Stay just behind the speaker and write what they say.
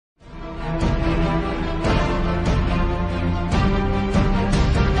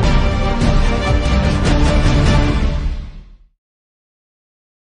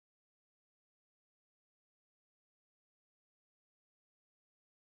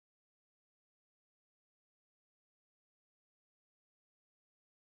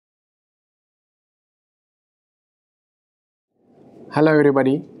Hello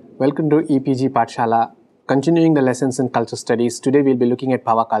everybody, welcome to EPG Pathshala. Continuing the lessons in culture studies, today we'll be looking at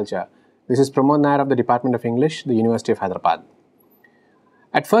power culture. This is Pramod Nair of the Department of English, the University of Hyderabad.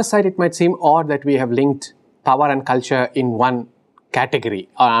 At first sight, it might seem odd that we have linked power and culture in one category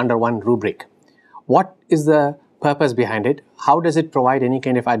or under one rubric. What is the purpose behind it? How does it provide any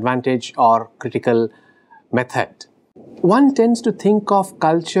kind of advantage or critical method? One tends to think of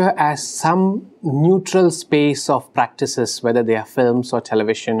culture as some neutral space of practices, whether they are films or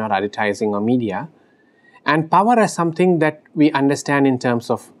television or advertising or media, and power as something that we understand in terms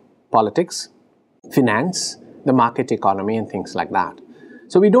of politics, finance, the market economy, and things like that.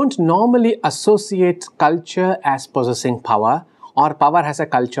 So we don't normally associate culture as possessing power, or power has a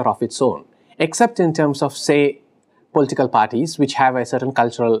culture of its own, except in terms of, say, political parties which have a certain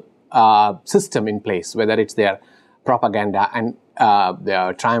cultural system in place, whether it's their propaganda and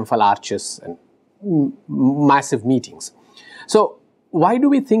their triumphal arches and massive meetings. So why do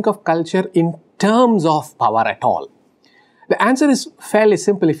we think of culture in terms of power at all? The answer is fairly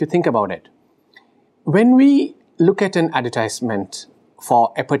simple if you think about it. When we look at an advertisement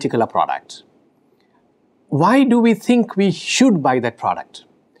for a particular product, why do we think we should buy that product?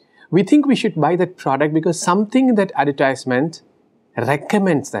 We think we should buy that product because something in that advertisement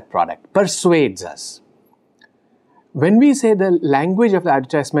recommends that product, persuades us. When we say the language of the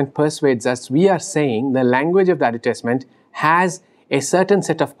advertisement persuades us, we are saying the language of the advertisement has a certain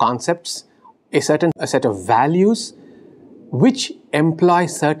set of concepts, a certain set of values, which employ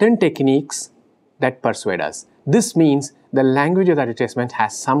certain techniques that persuade us. This means the language of the advertisement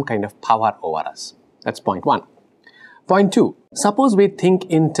has some kind of power over us. That's point one. Point two, suppose we think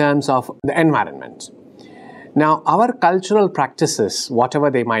in terms of the environment. Now, our cultural practices,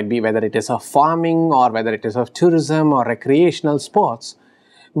 whatever they might be, whether it is of farming or whether it is of tourism or recreational sports,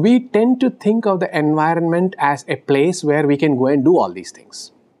 we tend to think of the environment as a place where we can go and do all these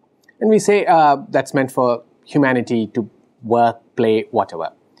things. And we say that's meant for humanity to work, play,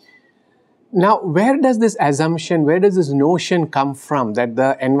 whatever. Now, where does this assumption, where does this notion come from that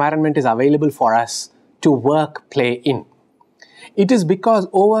the environment is available for us to work, play in? It is because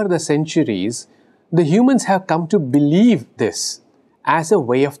over the centuries, the humans have come to believe this as a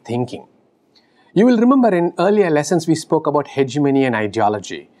way of thinking. You will remember in earlier lessons we spoke about hegemony and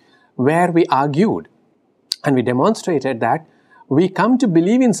ideology, where we argued and we demonstrated that we come to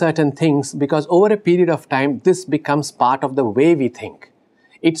believe in certain things because over a period of time this becomes part of the way we think.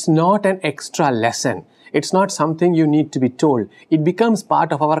 It's not an extra lesson. It's not something you need to be told. It becomes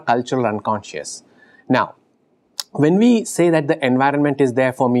part of our cultural unconscious. Now, when we say that the environment is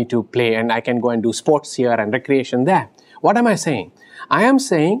there for me to play and I can go and do sports here and recreation there, what am I saying? I am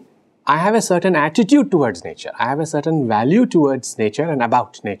saying I have a certain attitude towards nature. I have a certain value towards nature and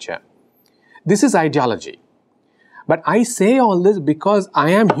about nature. This is ideology. But I say all this because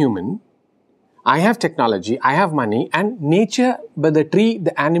I am human, I have technology, I have money, and nature, but the tree,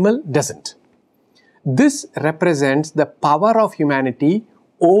 the animal doesn't. This represents the power of humanity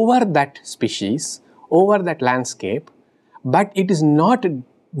over that species, over that landscape, but it is not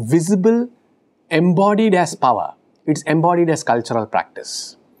visible, embodied as power. It's embodied as cultural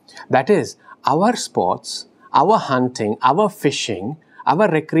practice. That is, our sports, our hunting, our fishing, our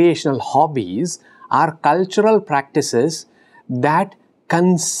recreational hobbies are cultural practices that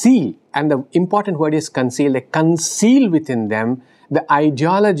conceal, and the important word is conceal, they conceal within them the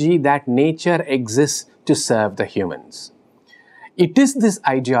ideology that nature exists to serve the humans. It is this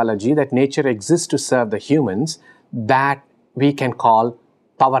ideology that nature exists to serve the humans that we can call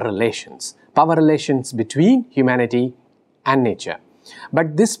power relations between humanity and nature.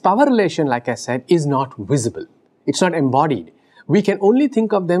 But this power relation, like I said, is not visible. It's not embodied. We can only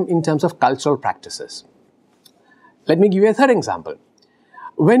think of them in terms of cultural practices. Let me give you a third example.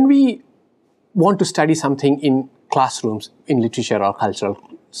 When we want to study something in classrooms, in literature or cultural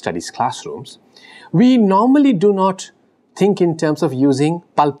studies classrooms, we normally do not think in terms of using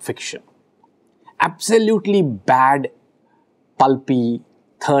pulp fiction. Absolutely bad, pulpy,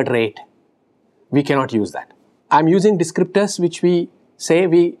 third-rate. We cannot use that. I'm using descriptors which we say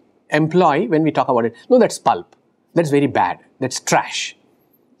we employ when we talk about it. No, that's pulp. That's very bad. That's trash.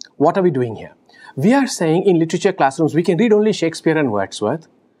 What are we doing here? We are saying in literature classrooms we can read only Shakespeare and Wordsworth,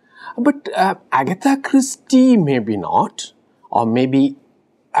 but Agatha Christie maybe not, or maybe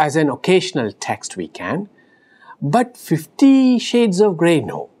as an occasional text we can. But 50 Shades of Grey,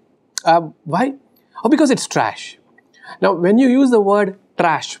 no. Why? Oh, because it's trash. Now, when you use the word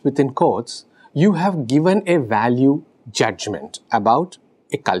trash within quotes, you have given a value judgment about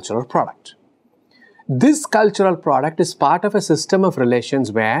a cultural product. This cultural product is part of a system of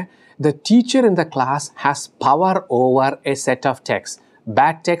relations where the teacher in the class has power over a set of texts.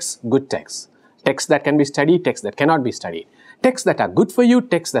 Bad texts, good texts. Texts that can be studied, texts that cannot be studied. Texts that are good for you,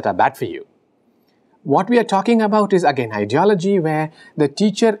 texts that are bad for you. What we are talking about is again ideology, where the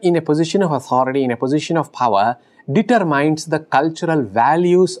teacher in a position of authority, in a position of power, determines the cultural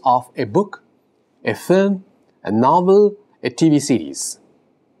values of a book, a film, a novel, a TV series.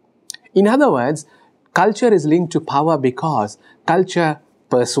 In other words, culture is linked to power because culture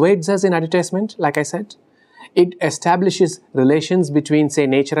persuades us in advertisement, like I said. It establishes relations between, say,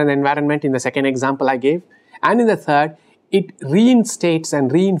 nature and environment in the second example I gave. And in the third, it reinstates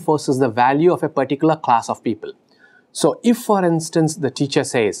and reinforces the value of a particular class of people. So if, for instance, the teacher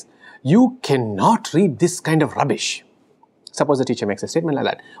says, you cannot read this kind of rubbish. Suppose the teacher makes a statement like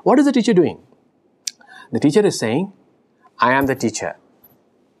that. What is the teacher doing? The teacher is saying, I am the teacher.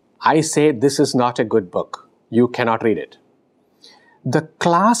 I say this is not a good book. You cannot read it. The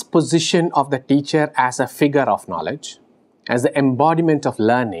class position of the teacher as a figure of knowledge, as the embodiment of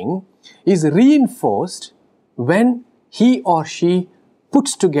learning, is reinforced when he or she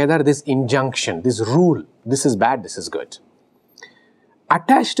puts together this injunction, this rule. This is bad, this is good.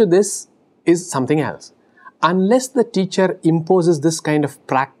 Attached to this is something else. Unless the teacher imposes this kind of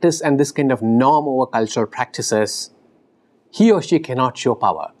practice and this kind of norm over cultural practices, he or she cannot show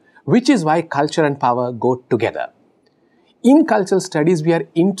power, which is why culture and power go together. In cultural studies, we are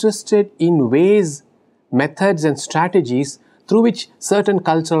interested in ways, methods and strategies through which certain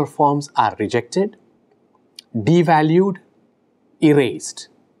cultural forms are rejected, devalued, erased,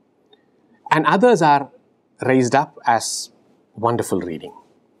 and others are raised up as wonderful reading.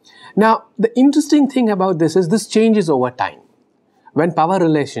 Now, the interesting thing about this is this changes over time. When power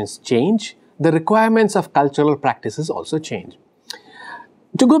relations change, the requirements of cultural practices also change.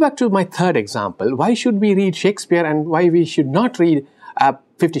 To go back to my third example, why should we read Shakespeare and why we should not read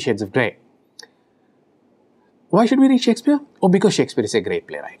 50 Shades of Grey? Why should we read Shakespeare? Oh, because Shakespeare is a great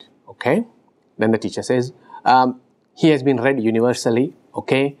playwright. Okay. Then the teacher says, he has been read universally.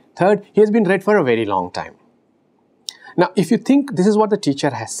 Okay. Third, he has been read for a very long time. Now, if you think this is what the teacher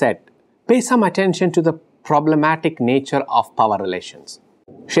has said, pay some attention to the problematic nature of power relations.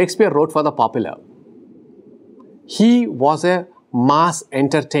 Shakespeare wrote for the popular. He was a mass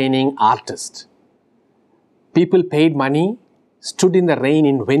entertaining artist. People paid money, stood in the rain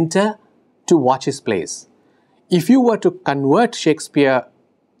in winter to watch his plays. If you were to convert Shakespeare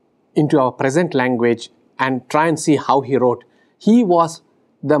into our present language and try and see how he wrote, he was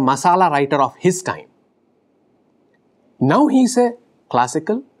the masala writer of his time. Now he is a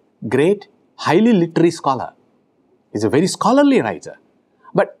classical, great, highly literary scholar. He's a very scholarly writer.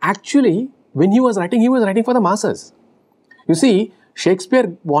 But actually, when he was writing for the masses. You see,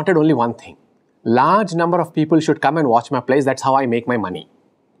 Shakespeare wanted only one thing. Large number of people should come and watch my plays. That's how I make my money.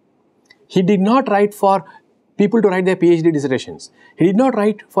 He did not write for people to write their PhD dissertations. He did not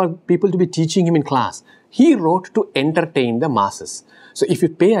write for people to be teaching him in class. He wrote to entertain the masses. So if you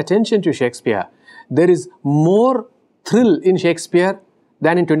pay attention to Shakespeare, there is more thrill in Shakespeare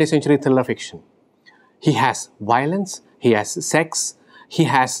than in 20th century thriller fiction. He has violence, he has sex, he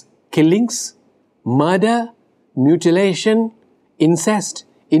has killings, murder, mutilation, incest,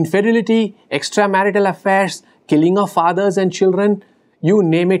 infidelity, extramarital affairs, killing of fathers and children, you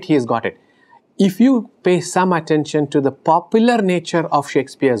name it, he has got it. If you pay some attention to the popular nature of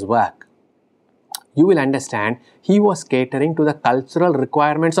Shakespeare's work, you will understand he was catering to the cultural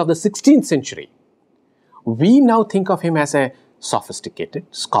requirements of the 16th century. We now think of him as a sophisticated,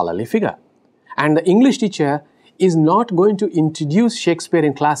 scholarly figure. And the English teacher is not going to introduce Shakespeare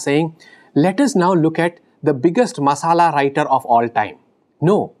in class saying, let us now look at the biggest masala writer of all time.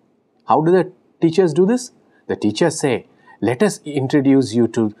 No. How do the teachers do this? The teachers say, let us introduce you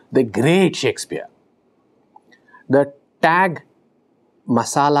to the great Shakespeare. The tag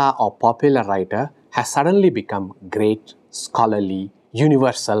masala or popular writer has suddenly become great, scholarly,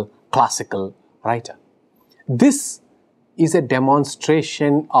 universal, classical writer. This is a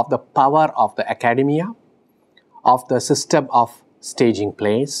demonstration of the power of the academia, of the system of staging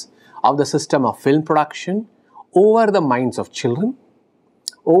plays, of the system of film production over the minds of children,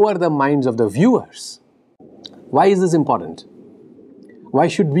 over the minds of the viewers. Why is this important? Why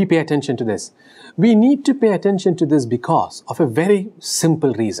should we pay attention to this? We need to pay attention to this because of a very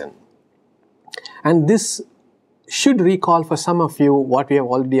simple reason. And this should recall for some of you what we have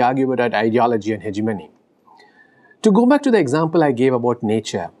already argued about ideology and hegemony. To go back to the example I gave about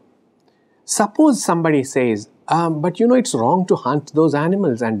nature, suppose somebody says, but you know it's wrong to hunt those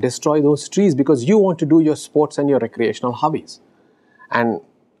animals and destroy those trees because you want to do your sports and your recreational hobbies. And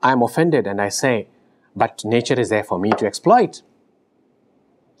I am offended and I say, but nature is there for me to exploit.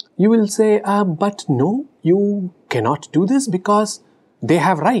 you will say, but no, you cannot do this because they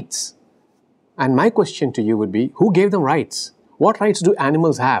have rights. And my question to you would be, who gave them rights? What rights do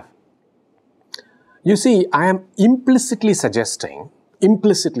animals have? You see, I am implicitly suggesting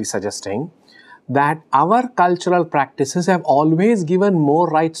that our cultural practices have always given more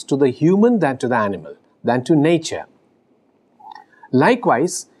rights to the human than to the animal, than to nature.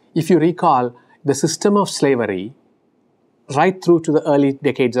 Likewise, if you recall the system of slavery right through to the early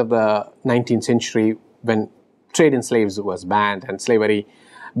decades of the 19th century when trade in slaves was banned and slavery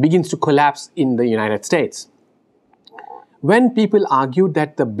begins to collapse in the United States. When people argued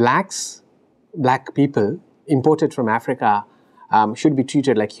that the black people imported from Africa should be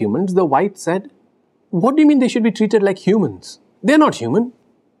treated like humans, the whites said, what do you mean they should be treated like humans? They're not human.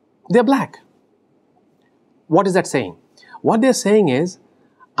 They're black. What is that saying? What they're saying is,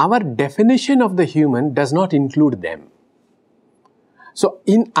 our definition of the human does not include them. So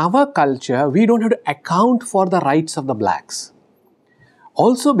in our culture, we don't have to account for the rights of the blacks.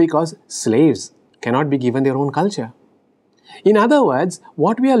 Also because slaves cannot be given their own culture. In other words,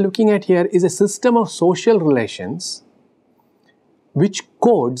 what we are looking at here is a system of social relations which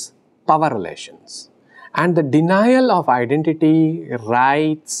codes power relations. And the denial of identity,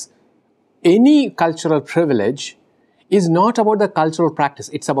 rights, any cultural privilege is not about the cultural practice,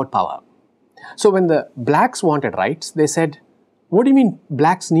 it's about power. So when the blacks wanted rights, they said, what do you mean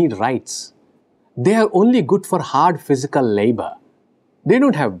blacks need rights? They are only good for hard physical labor. They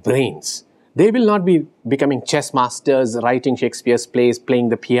don't have brains. They will not be becoming chess masters, writing Shakespeare's plays, playing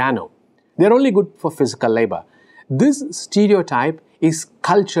the piano. They are only good for physical labor. This stereotype is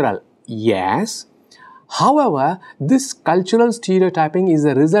cultural, yes. However, this cultural stereotyping is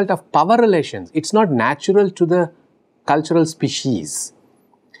a result of power relations. It's not natural to the cultural species.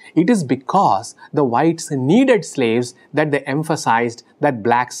 It is because the whites needed slaves that they emphasized that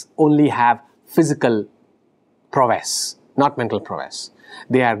blacks only have physical prowess, not mental prowess.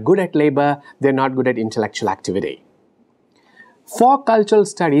 They are good at labor, they're not good at intellectual activity. For cultural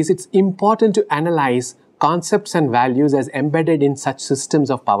studies, it's important to analyze concepts and values as embedded in such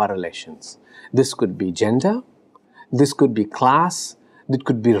systems of power relations. This could be gender, this could be class, this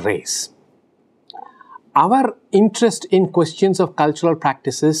could be race. Our interest in questions of cultural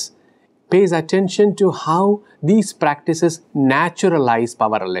practices pays attention to how these practices naturalize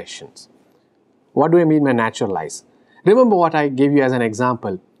power relations. What do I mean by naturalize? Remember what I gave you as an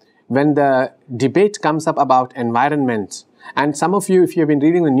example. When the debate comes up about environment, and some of you, if you have been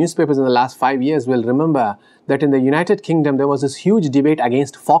reading the newspapers in the last 5 years, will remember that in the United Kingdom, there was this huge debate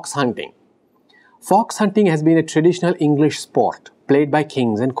against fox hunting. Fox hunting has been a traditional English sport played by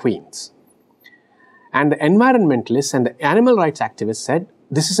kings and queens. And the environmentalists and the animal rights activists said,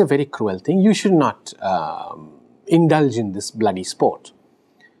 this is a very cruel thing. You should not indulge in this bloody sport.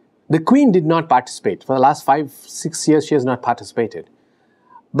 The queen did not participate. For the last 5-6 years, she has not participated.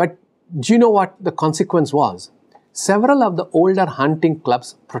 But do you know what the consequence was? Several of the older hunting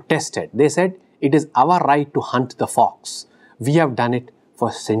clubs protested. They said, it is our right to hunt the fox. We have done it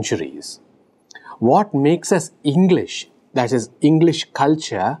for centuries. What makes us English, that is English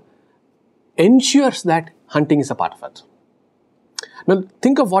culture, ensures that hunting is a part of it. Now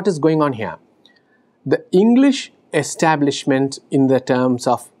think of what is going on here. The English establishment in the terms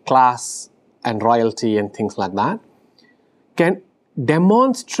of class and royalty and things like that can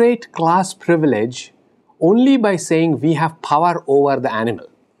demonstrate class privilege only by saying we have power over the animal.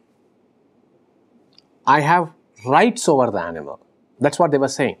 I have rights over the animal. That's what they were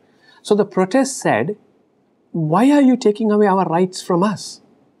saying. So the protest said, why are you taking away our rights from us?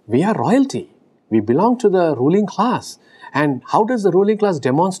 We are royalty. We belong to the ruling class. And how does the ruling class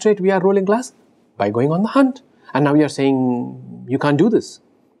demonstrate we are ruling class? By going on the hunt. And now you are saying you can't do this.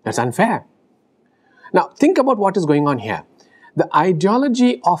 That's unfair. Now think about what is going on here. The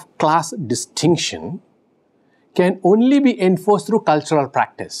ideology of class distinction can only be enforced through cultural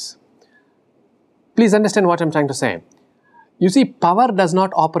practice. Please understand what I'm trying to say. You see, power does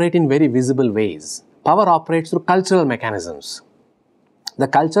not operate in very visible ways. Power operates through cultural mechanisms. The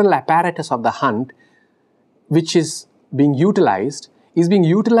cultural apparatus of the hunt, which is being utilized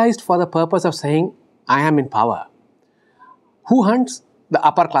for the purpose of saying, I am in power. Who hunts? The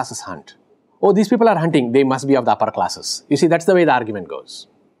upper classes hunt. Oh, these people are hunting, they must be of the upper classes. You see, that's the way the argument goes.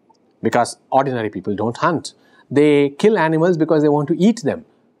 Because ordinary people don't hunt. They kill animals because they want to eat them,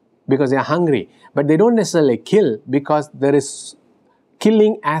 because they are hungry. But they don't necessarily kill because there is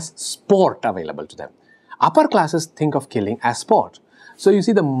killing as sport available to them. Upper classes think of killing as sport. So you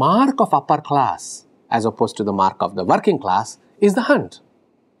see, the mark of upper class, as opposed to the mark of the working class, is the hunt.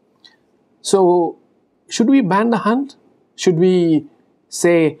 So should we ban the hunt? Should we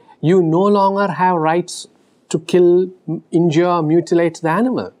say You no longer have rights to kill, injure, mutilate the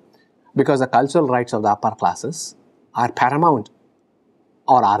animal, because the cultural rights of the upper classes are paramount.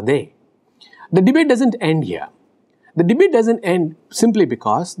 Or are they? The debate doesn't end here. The debate doesn't end simply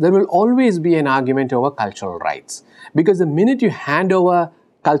because there will always be an argument over cultural rights. Because the minute you hand over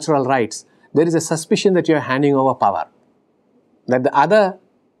cultural rights, there is a suspicion that you are handing over power. That the other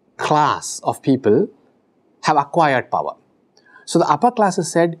class of people have acquired power. So the upper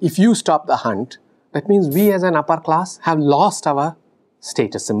classes said, if you stop the hunt, that means we as an upper class have lost our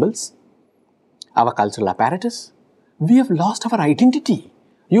status symbols, our cultural apparatus. We have lost our identity.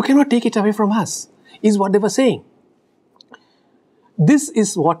 You cannot take it away from us, is what they were saying. This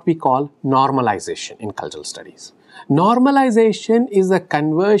is what we call normalization in cultural studies. Normalization is the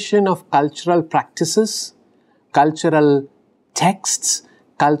conversion of cultural practices, cultural texts,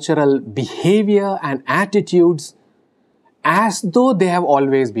 cultural behavior and attitudes as though they have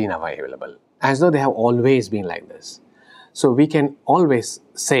always been available, as though they have always been like this. So we can always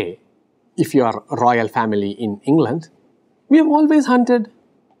say, if you are a royal family in England, we have always hunted.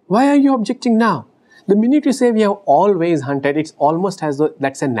 Why are you objecting now? The minute you say we have always hunted, it's almost as though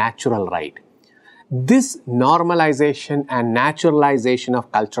that's a natural right. This normalization and naturalization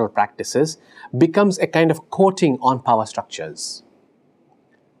of cultural practices becomes a kind of coating on power structures.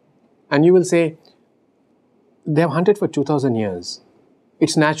 And you will say, they have hunted for 2000 years.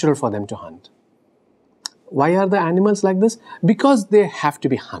 It's natural for them to hunt. Why are the animals like this? Because they have to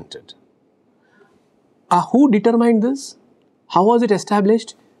be hunted. Who determined this? How was it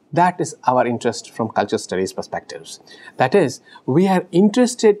established? That is our interest from cultural studies perspectives. That is, we are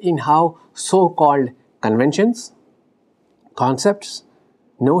interested in how so-called conventions, concepts,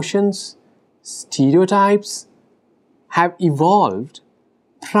 notions, stereotypes have evolved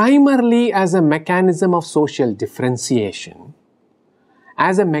primarily as a mechanism of social differentiation,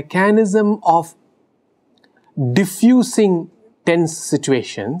 as a mechanism of diffusing tense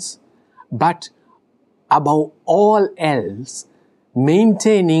situations, but above all else,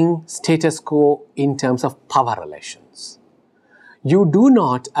 maintaining status quo in terms of power relations. You do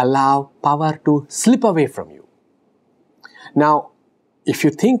not allow power to slip away from you. Now, if you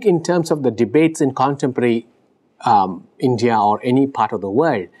think in terms of the debates in contemporary India or any part of the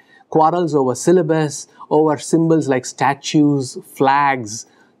world, quarrels over syllabus, over symbols like statues, flags,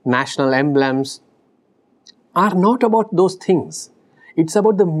 national emblems, are not about those things. It's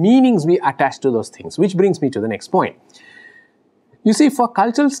about the meanings we attach to those things, which brings me to the next point. You see, for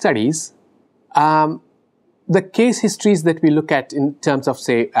cultural studies, the case histories that we look at in terms of,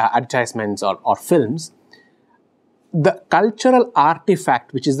 say, advertisements or films, the cultural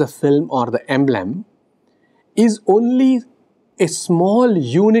artifact, which is the film or the emblem, is only a small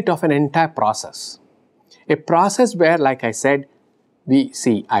unit of an entire process. A process where, like I said, we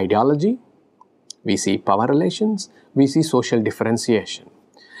see ideology, we see power relations, we see social differentiation.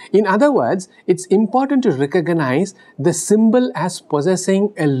 In other words, it's important to recognize the symbol as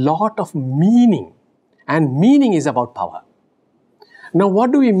possessing a lot of meaning, and meaning is about power. Now,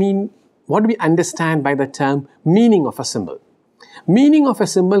 what do we mean? What do we understand by the term meaning of a symbol? Meaning of a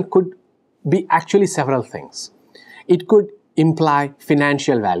symbol could be actually several things. It could imply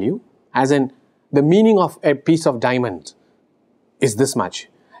financial value, as in the meaning of a piece of diamond is this much.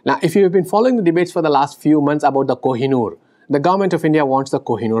 Now, if you have been following the debates for the last few months about the Kohinoor, the government of India wants the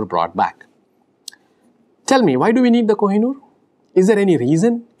Kohinoor brought back. Tell me, why do we need the Kohinoor? Is there any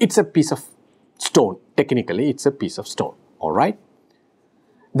reason? It's a piece of stone. Technically, it's a piece of stone. All right?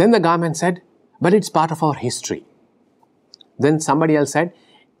 Then the government said, but it's part of our history. Then somebody else said,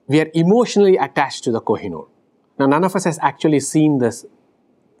 we are emotionally attached to the Kohinoor. Now, none of us has actually seen this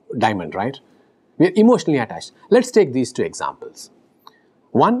diamond, right? We are emotionally attached. Let's take these two examples.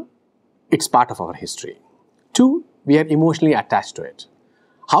 One, it's part of our history. Two, we are emotionally attached to it.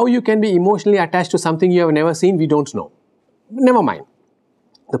 How you can be emotionally attached to something you have never seen, we don't know. Never mind.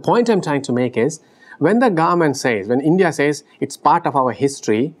 The point I'm trying to make is, when the government says, when India says it's part of our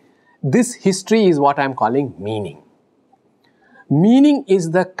history, this history is what I'm calling meaning. Meaning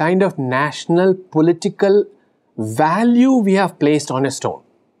is the kind of national political value we have placed on a stone.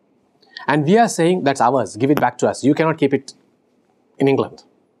 And we are saying, that's ours, give it back to us. You cannot keep it in England.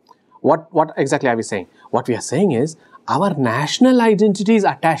 What exactly are we saying? What we are saying is, our national identity is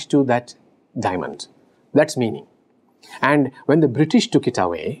attached to that diamond. That's meaning. And when the British took it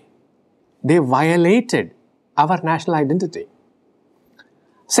away, they violated our national identity.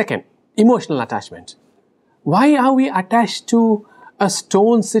 Second, emotional attachment. Why are we attached to a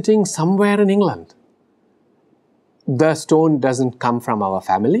stone sitting somewhere in England? The stone doesn't come from our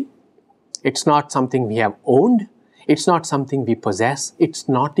family. It's not something we have owned. It's not something we possess. It's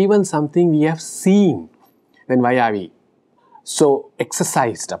not even something we have seen. Then why are we so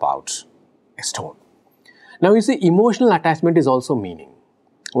exercised about a stone? Now you see, emotional attachment is also meaning.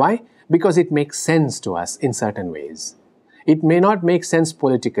 Why? Because it makes sense to us in certain ways. It may not make sense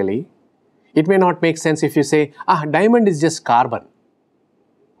politically. It may not make sense if you say, diamond is just carbon.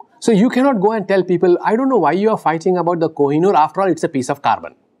 So you cannot go and tell people, I don't know why you are fighting about the Kohinoor. After all, it's a piece of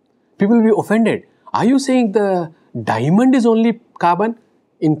carbon. People will be offended. Are you saying the diamond is only carbon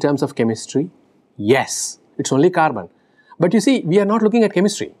in terms of chemistry? Yes, it's only carbon. But you see, we are not looking at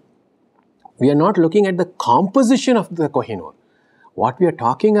chemistry. We are not looking at the composition of the Kohinoor. What we are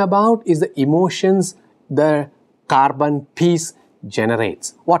talking about is the emotions the carbon piece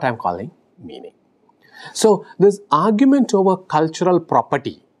generates, what I am calling meaning. So this argument over cultural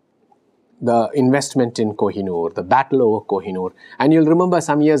property, the investment in Kohinoor, the battle over Kohinoor, and you'll remember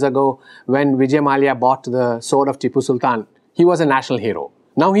some years ago when Vijay Mallya bought the sword of Tipu Sultan, he was a national hero.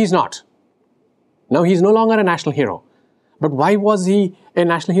 Now he's not. Now he's no longer a national hero. But why was he a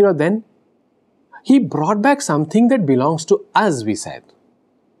national hero then? He brought back something that belongs to us, we said.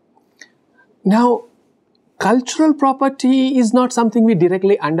 Now, cultural property is not something we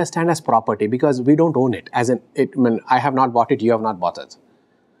directly understand as property because we don't own it. As in, I have not bought it, you have not bought it.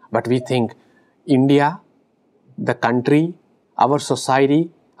 But we think India, the country, our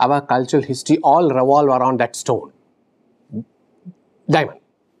society, our cultural history all revolve around that stone. Diamond.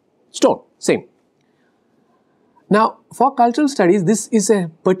 Stone. Same. Now, for cultural studies, this is a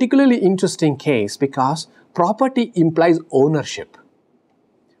particularly interesting case because property implies ownership.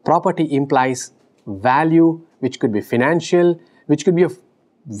 Property implies value, which could be financial, which could be of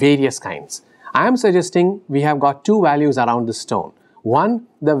various kinds. I am suggesting we have got two values around the stone. One,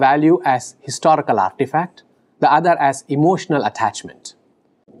 the value as historical artifact, the other as emotional attachment.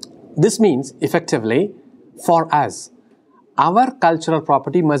 This means, effectively, for us, our cultural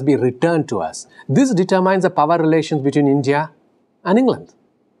property must be returned to us. This determines the power relations between India and England.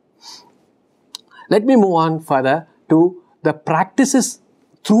 Let me move on further to the practices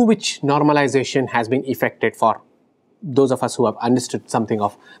through which normalization has been effected for those of us who have understood something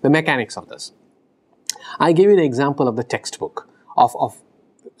of the mechanics of this. I gave you the example of the textbook of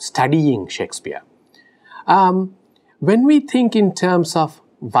studying Shakespeare. When we think in terms of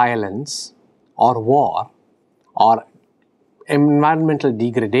violence or war or environmental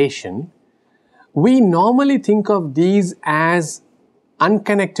degradation, we normally think of these as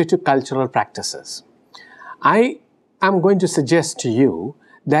unconnected to cultural practices. I am going to suggest to you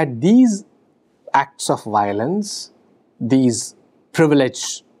that these acts of violence, these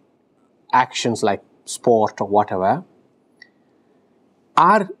privileged actions like sport or whatever,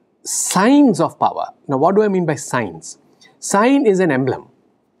 are signs of power. Now, what do I mean by signs? Sign is an emblem.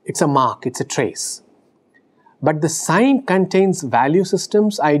 It's a mark, it's a trace. But the sign contains value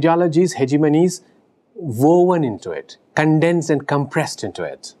systems, ideologies, hegemonies woven into it, condensed and compressed into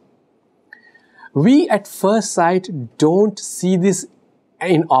it. We at first sight don't see this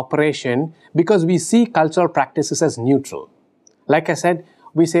in operation because we see cultural practices as neutral. Like I said,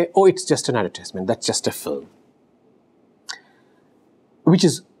 we say, oh, it's just an advertisement, that's just a film. Which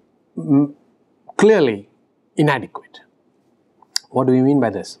is clearly inadequate. What do we mean by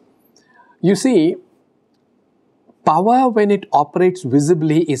this? You see, power when it operates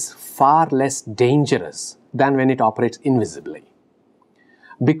visibly is far less dangerous than when it operates invisibly.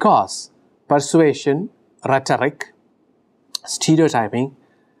 Because persuasion, rhetoric, stereotyping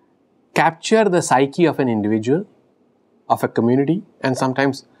capture the psyche of an individual, of a community, and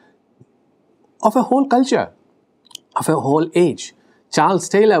sometimes of a whole culture, of a whole age. Charles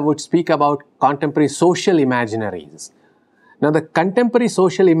Taylor would speak about contemporary social imaginaries. Now, the contemporary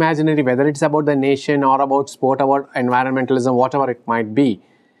social imaginary, whether it's about the nation or about sport, about environmentalism, whatever it might be,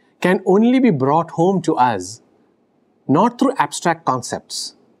 can only be brought home to us not through abstract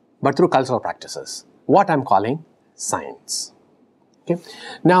concepts, but through cultural practices, what I'm calling science. Okay?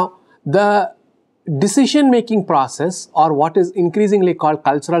 Now, the decision-making process, or what is increasingly called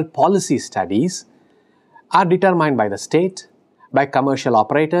cultural policy studies, are determined by the state, by commercial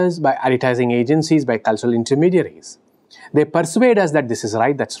operators, by advertising agencies, by cultural intermediaries. They persuade us that this is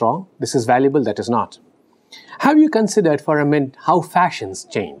right, that's wrong, this is valuable, that is not. Have you considered for a minute how fashions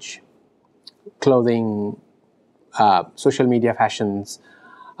change? Clothing, social media fashions,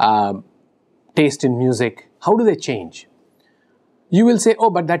 taste in music, how do they change? You will say, oh,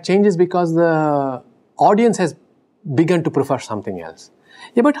 but that changes because the audience has begun to prefer something else.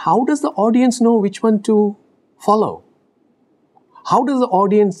 Yeah, but how does the audience know which one to follow? How does the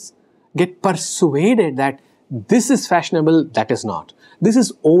audience get persuaded that this is fashionable, that is not? This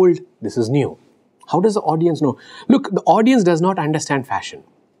is old, this is new. How does the audience know? Look, the audience does not understand fashion.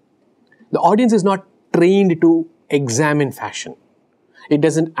 The audience is not trained to examine fashion. It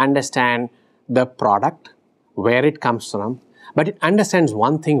doesn't understand the product, where it comes from, but it understands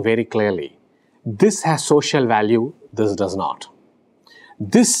one thing very clearly. This has social value, this does not.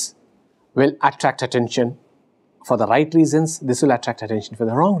 This will attract attention for the right reasons, this will attract attention for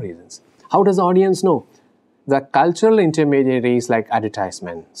the wrong reasons. How does the audience know? The cultural intermediaries like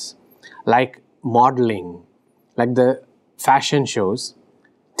advertisements, like modeling, like the fashion shows,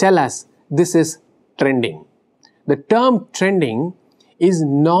 tell us this is trending. The term trending is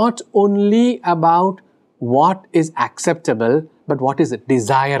not only about what is acceptable, but what is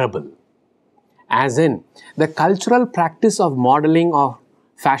desirable. As in, the cultural practice of modeling or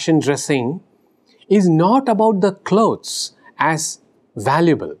fashion dressing is not about the clothes as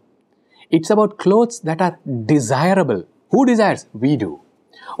valuable. It's about clothes that are desirable. Who desires? We do.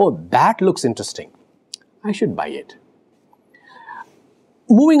 Oh, that looks interesting. I should buy it.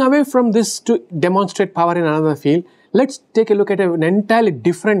 Moving away from this to demonstrate power in another field, let's take a look at an entirely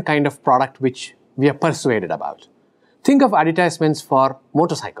different kind of product which we are persuaded about. Think of advertisements for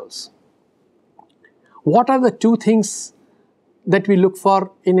motorcycles. What are the two things that we look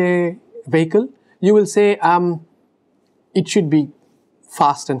for in a vehicle? You will say it should be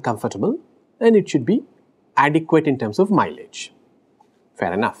fast and comfortable, and it should be adequate in terms of mileage.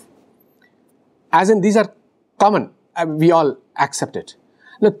 Fair enough. As in, these are common, we all accept it.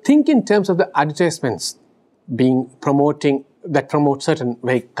 Now think in terms of the advertisements that promote certain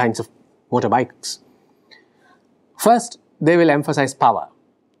kinds of motorbikes. First, they will emphasize power.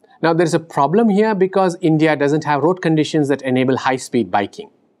 Now there is a problem here because India doesn't have road conditions that enable high-speed biking.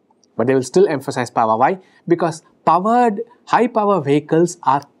 But they will still emphasize power. Why? Because high-power vehicles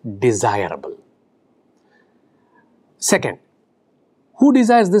are desirable. Second, who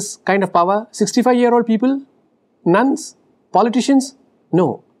desires this kind of power? 65-year-old people? Nuns? Politicians?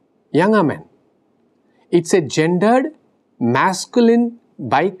 No, younger men. It's a gendered, masculine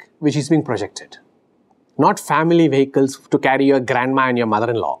bike which is being projected. Not family vehicles to carry your grandma and your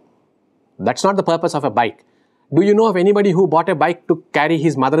mother-in-law. That's not the purpose of a bike. Do you know of anybody who bought a bike to carry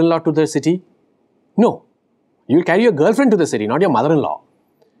his mother-in-law to the city? No. You'll carry your girlfriend to the city, not your mother-in-law.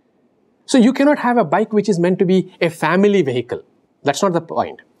 So you cannot have a bike which is meant to be a family vehicle. That's not the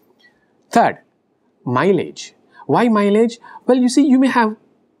point. Third, mileage. Why mileage? Well, you see, you may have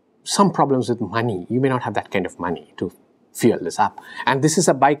some problems with money. You may not have that kind of money to fuel this up. And this is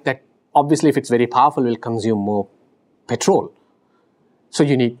a bike that obviously, if it's very powerful, will consume more petrol. So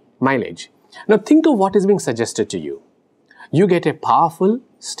you need mileage. Now think of what is being suggested to you. You get a powerful,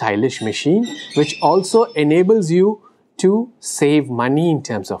 stylish machine which also enables you to save money in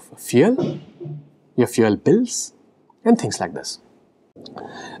terms of fuel, your fuel bills, and things like this.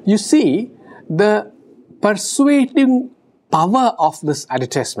 You see, the persuading power of this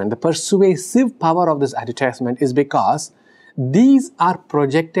advertisement, the persuasive power of this advertisement is because these are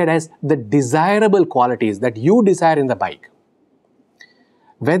projected as the desirable qualities that you desire in the bike.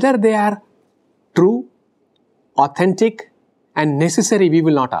 Whether they are true, authentic, and necessary, we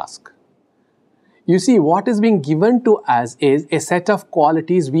will not ask. You see, what is being given to us is a set of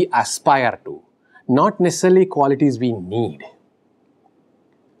qualities we aspire to, not necessarily qualities we need.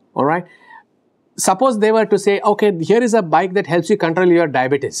 Alright? Suppose they were to say, okay, here is a bike that helps you control your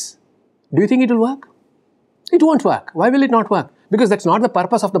diabetes. Do you think it will work? It won't work. Why will it not work? Because that's not the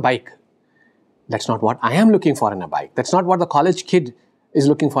purpose of the bike. That's not what I am looking for in a bike. That's not what the college kid is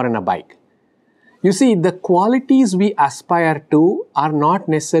looking for in a bike. You see, the qualities we aspire to are not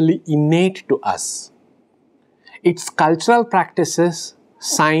necessarily innate to us. It's cultural practices,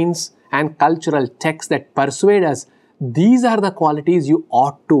 science, and cultural texts that persuade us these are the qualities you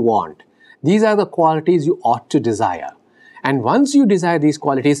ought to want. These are the qualities you ought to desire. And once you desire these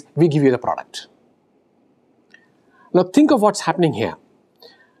qualities, we give you the product. Now think of what's happening here.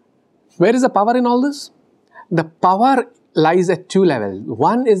 Where is the power in all this? The power lies at two levels.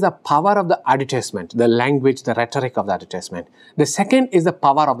 One is the power of the advertisement, the language, the rhetoric of the advertisement. The second is the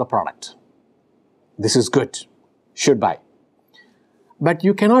power of the product. This is good, should buy. But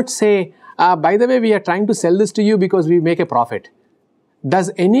you cannot say, by the way, we are trying to sell this to you because we make a profit.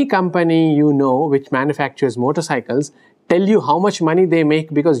 Does any company you know which manufactures motorcycles tell you how much money they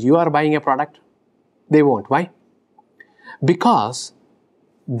make because you are buying a product? They won't. Why? Because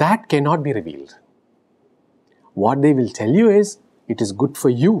that cannot be revealed. What they will tell you is, it is good for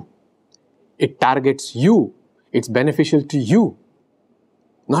you. It targets you. It's beneficial to you.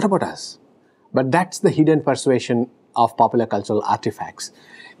 Not about us. But that's the hidden persuasion of popular cultural artifacts.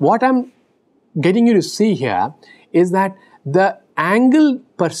 What I'm getting you to see here is that the angle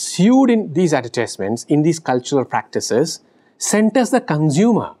pursued in these advertisements, in these cultural practices, centers the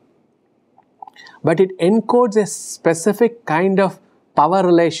consumer, but it encodes a specific kind of power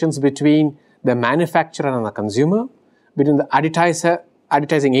relations between the manufacturer and the consumer, between the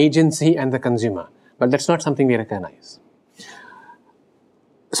advertising agency and the consumer. But that's not something we recognize.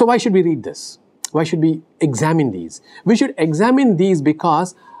 So why should we read this? Why should we examine these? We should examine these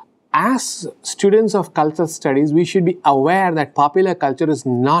because as students of cultural studies, we should be aware that popular culture is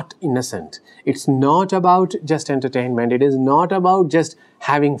not innocent. It's not about just entertainment. It is not about just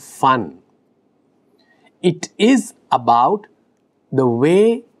having fun. It is about the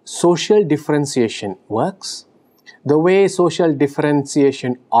way social differentiation works, the way social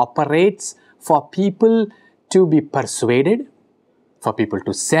differentiation operates for people to be persuaded, for people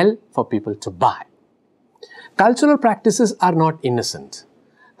to sell, for people to buy. Cultural practices are not innocent.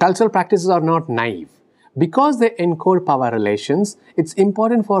 Cultural practices are not naive. Because they encode power relations, it's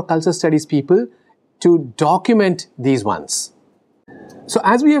important for cultural studies people to document these ones. So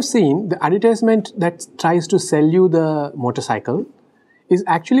as we have seen, the advertisement that tries to sell you the motorcycle is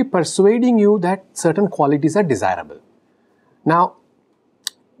actually persuading you that certain qualities are desirable. Now,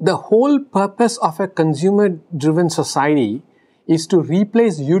 the whole purpose of a consumer-driven society is to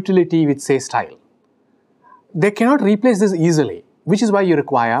replace utility with, say, style. They cannot replace this easily, which is why you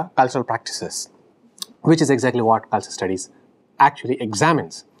require cultural practices, which is exactly what cultural studies actually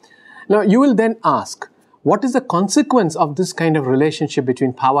examines. Now, you will then ask, what is the consequence of this kind of relationship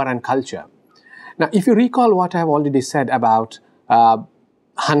between power and culture? Now, if you recall what I have already said about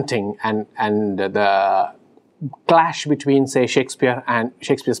hunting and the clash between, say, Shakespeare and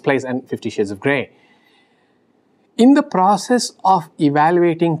Shakespeare's plays and 50 Shades of Grey, in the process of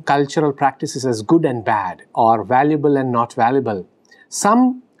evaluating cultural practices as good and bad or valuable and not valuable,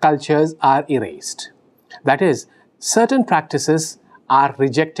 some cultures are erased. That is, certain practices are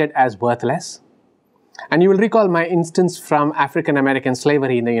rejected as worthless. And you will recall my instance from African American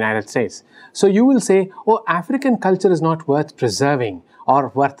slavery in the United States. So you will say, oh, African culture is not worth preserving or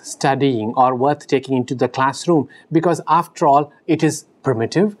worth studying or worth taking into the classroom because after all, it is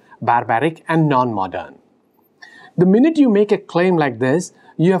primitive, barbaric and non-modern. The minute you make a claim like this,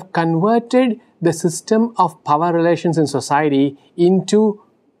 you have converted the system of power relations in society into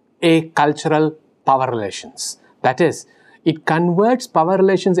a cultural power relations. That is, it converts power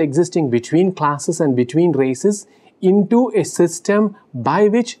relations existing between classes and between races into a system by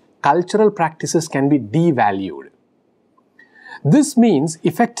which cultural practices can be devalued. This means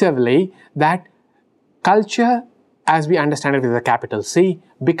effectively that culture, as we understand it with a capital C,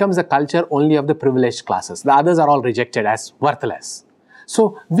 becomes a culture only of the privileged classes. The others are all rejected as worthless.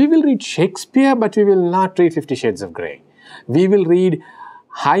 So we will read Shakespeare, but we will not read 50 Shades of Grey. We will read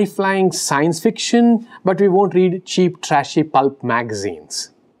high-flying science fiction, but we won't read cheap, trashy pulp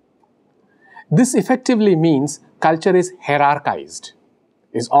magazines. This effectively means culture is hierarchized,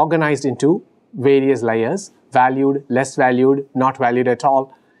 is organized into various layers, valued, less valued, not valued at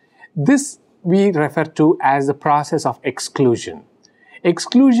all. This we refer to as the process of exclusion.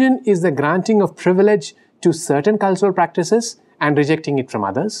 Exclusion is the granting of privilege to certain cultural practices and rejecting it from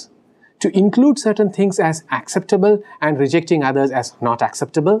others, to include certain things as acceptable and rejecting others as not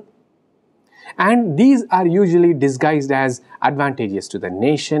acceptable. And these are usually disguised as advantageous to the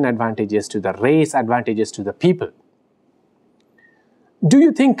nation, advantageous to the race, advantageous to the people. Do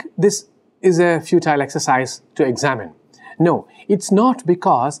you think this is a futile exercise to examine? No, it's not,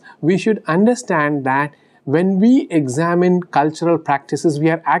 because we should understand that when we examine cultural practices,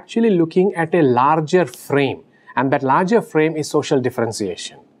 we are actually looking at a larger frame, and that larger frame is social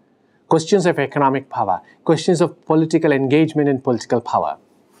differentiation. Questions of economic power, questions of political engagement and political power.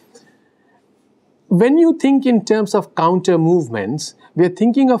 When you think in terms of counter movements, we are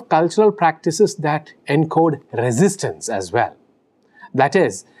thinking of cultural practices that encode resistance as well. That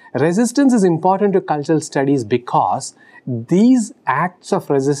is, resistance is important to cultural studies because these acts of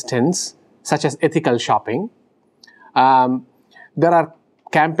resistance, such as ethical shopping, there are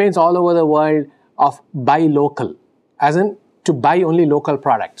campaigns all over the world of buy local, as in to buy only local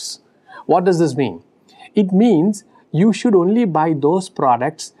products. What does this mean? It means you should only buy those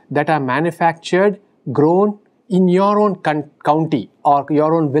products that are manufactured, grown in your own county or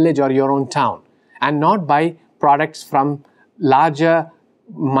your own village or your own town, and not buy products from larger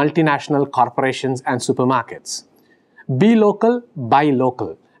multinational corporations and supermarkets. Be local, buy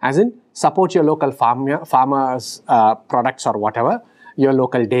local, as in support your local farmers' products or whatever, your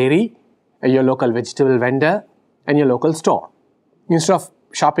local dairy, your local vegetable vendor, and your local store, instead of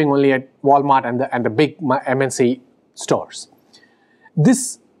shopping only at Walmart and the big MNC stores.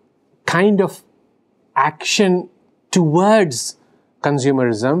 This kind of action towards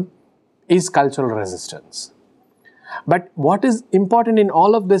consumerism is cultural resistance. But what is important in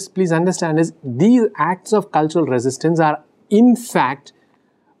all of this, please understand, is these acts of cultural resistance are in fact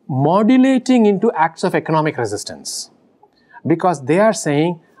modulating into acts of economic resistance, because they are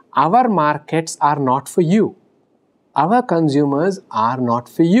saying our markets are not for you, our consumers are not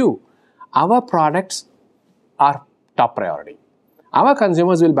for you, our products are top priority, our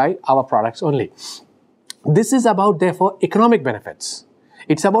consumers will buy our products only. This is about, therefore, economic benefits.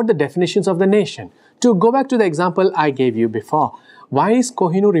 It's about the definitions of the nation. To go back to the example I gave you before, why is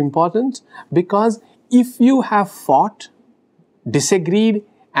Kohinoor important? Because if you have fought, disagreed,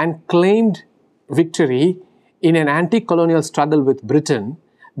 and claimed victory in an anti-colonial struggle with Britain,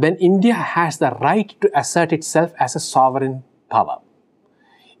 then India has the right to assert itself as a sovereign power.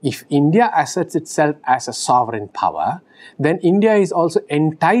 If India asserts itself as a sovereign power, then India is also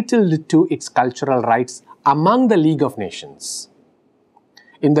entitled to its cultural rights among the League of Nations.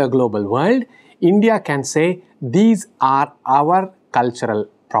 In the global world, India can say, these are our cultural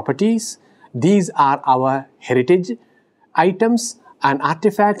properties, these are our heritage items and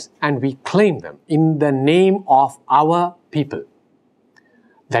artifacts, and we claim them in the name of our people.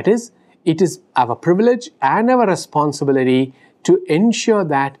 That is, it is our privilege and our responsibility to ensure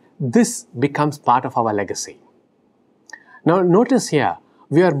that this becomes part of our legacy. Now notice here,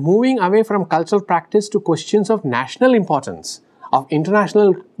 we are moving away from cultural practice to questions of national importance, of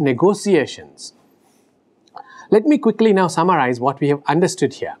international negotiations. Let me quickly now summarize what we have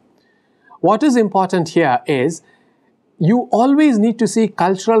understood here. What is important here is, you always need to see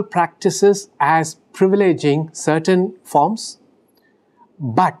cultural practices as privileging certain forms,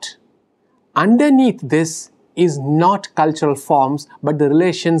 but underneath this is not cultural forms, but the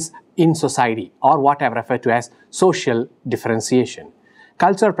relations in society, or what I refer to as social differentiation.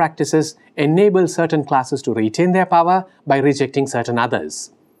 Cultural practices enable certain classes to retain their power by rejecting certain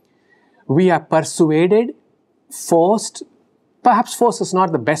others. We are persuaded, forced, perhaps force is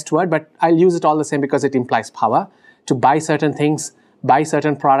not the best word, but I'll use it all the same because it implies power, to buy certain things, buy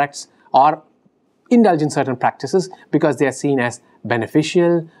certain products, or indulge in certain practices because they are seen as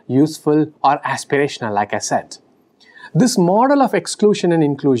beneficial, useful, or aspirational, like I said. This model of exclusion and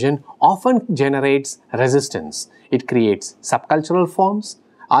inclusion often generates resistance. It creates subcultural forms,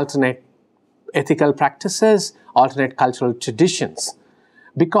 alternate ethical practices, alternate cultural traditions,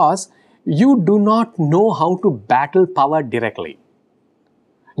 because you do not know how to battle power directly.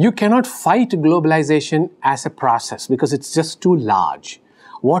 You cannot fight globalization as a process because it's just too large.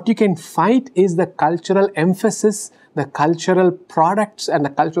 What you can fight is the cultural emphasis, the cultural products, and the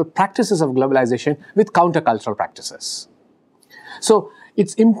cultural practices of globalization with countercultural practices. So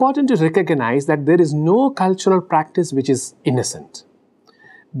it's important to recognize that there is no cultural practice which is innocent,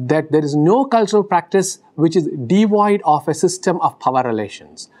 that there is no cultural practice which is devoid of a system of power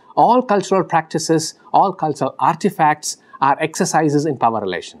relations. All cultural practices, all cultural artifacts are exercises in power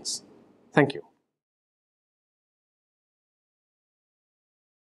relations. Thank you.